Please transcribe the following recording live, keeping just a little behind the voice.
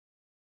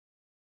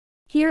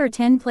Here are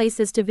 10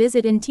 places to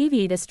visit in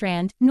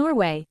Tvedestrand,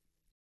 Norway.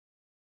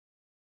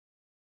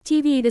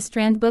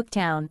 Tvedestrand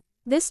Booktown.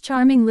 This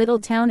charming little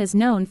town is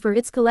known for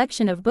its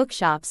collection of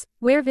bookshops,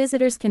 where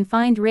visitors can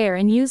find rare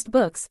and used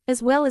books,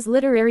 as well as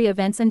literary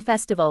events and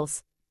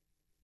festivals.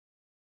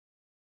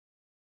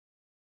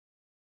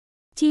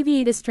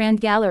 Tvedestrand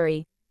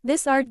Gallery.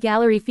 This art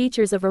gallery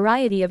features a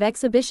variety of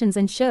exhibitions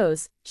and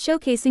shows,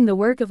 showcasing the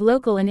work of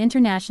local and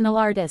international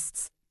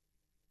artists.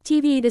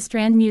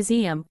 Tvedestrand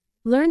Museum.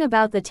 Learn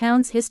about the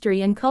town's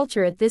history and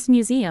culture at this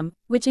museum,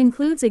 which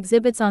includes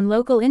exhibits on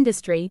local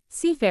industry,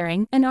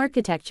 seafaring, and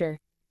architecture.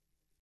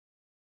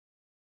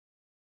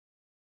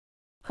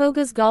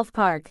 Hoga's Golf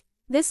Park.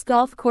 This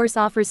golf course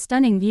offers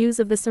stunning views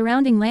of the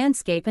surrounding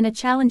landscape and a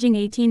challenging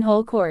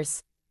 18-hole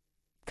course.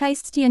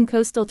 Kyststien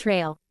Coastal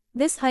Trail.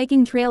 This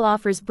hiking trail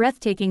offers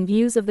breathtaking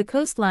views of the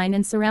coastline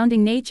and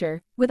surrounding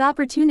nature, with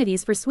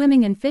opportunities for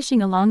swimming and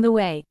fishing along the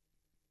way.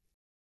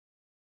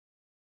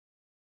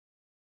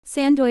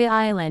 Sandoya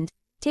Island.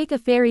 Take a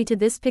ferry to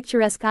this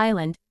picturesque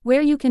island,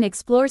 where you can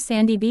explore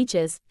sandy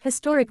beaches,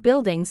 historic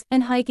buildings,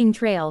 and hiking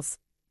trails.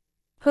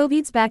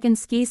 Hovedbakken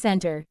Ski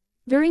Center.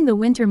 During the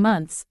winter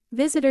months,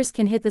 visitors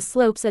can hit the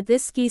slopes at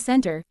this ski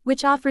center,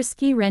 which offers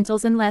ski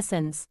rentals and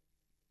lessons.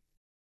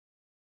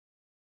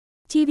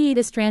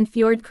 Tvedestrand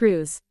Fjord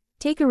Cruise.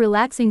 Take a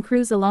relaxing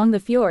cruise along the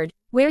fjord,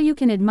 where you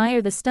can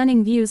admire the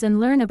stunning views and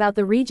learn about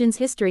the region's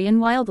history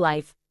and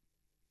wildlife.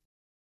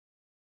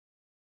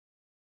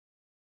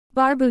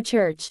 Barbu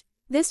Church.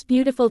 This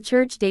beautiful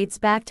church dates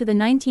back to the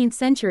 19th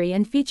century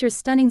and features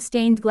stunning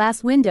stained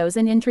glass windows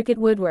and intricate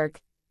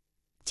woodwork.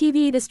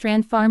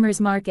 Tvedestrand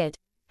Farmers Market.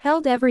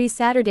 Held every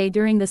Saturday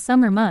during the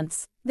summer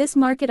months, this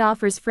market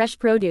offers fresh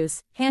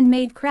produce,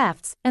 handmade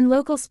crafts, and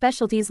local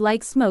specialties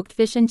like smoked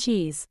fish and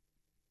cheese.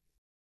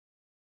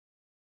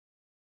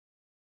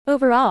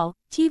 Overall,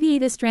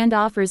 Tvedestrand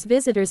offers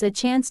visitors a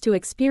chance to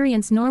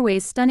experience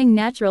Norway's stunning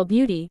natural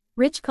beauty,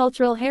 rich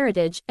cultural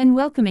heritage, and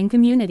welcoming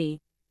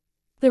community.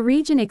 The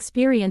region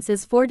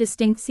experiences 4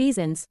 distinct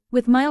seasons,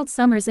 with mild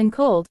summers and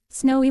cold,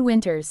 snowy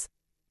winters.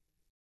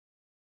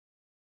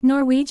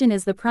 Norwegian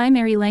is the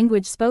primary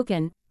language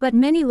spoken, but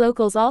many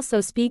locals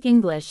also speak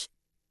English.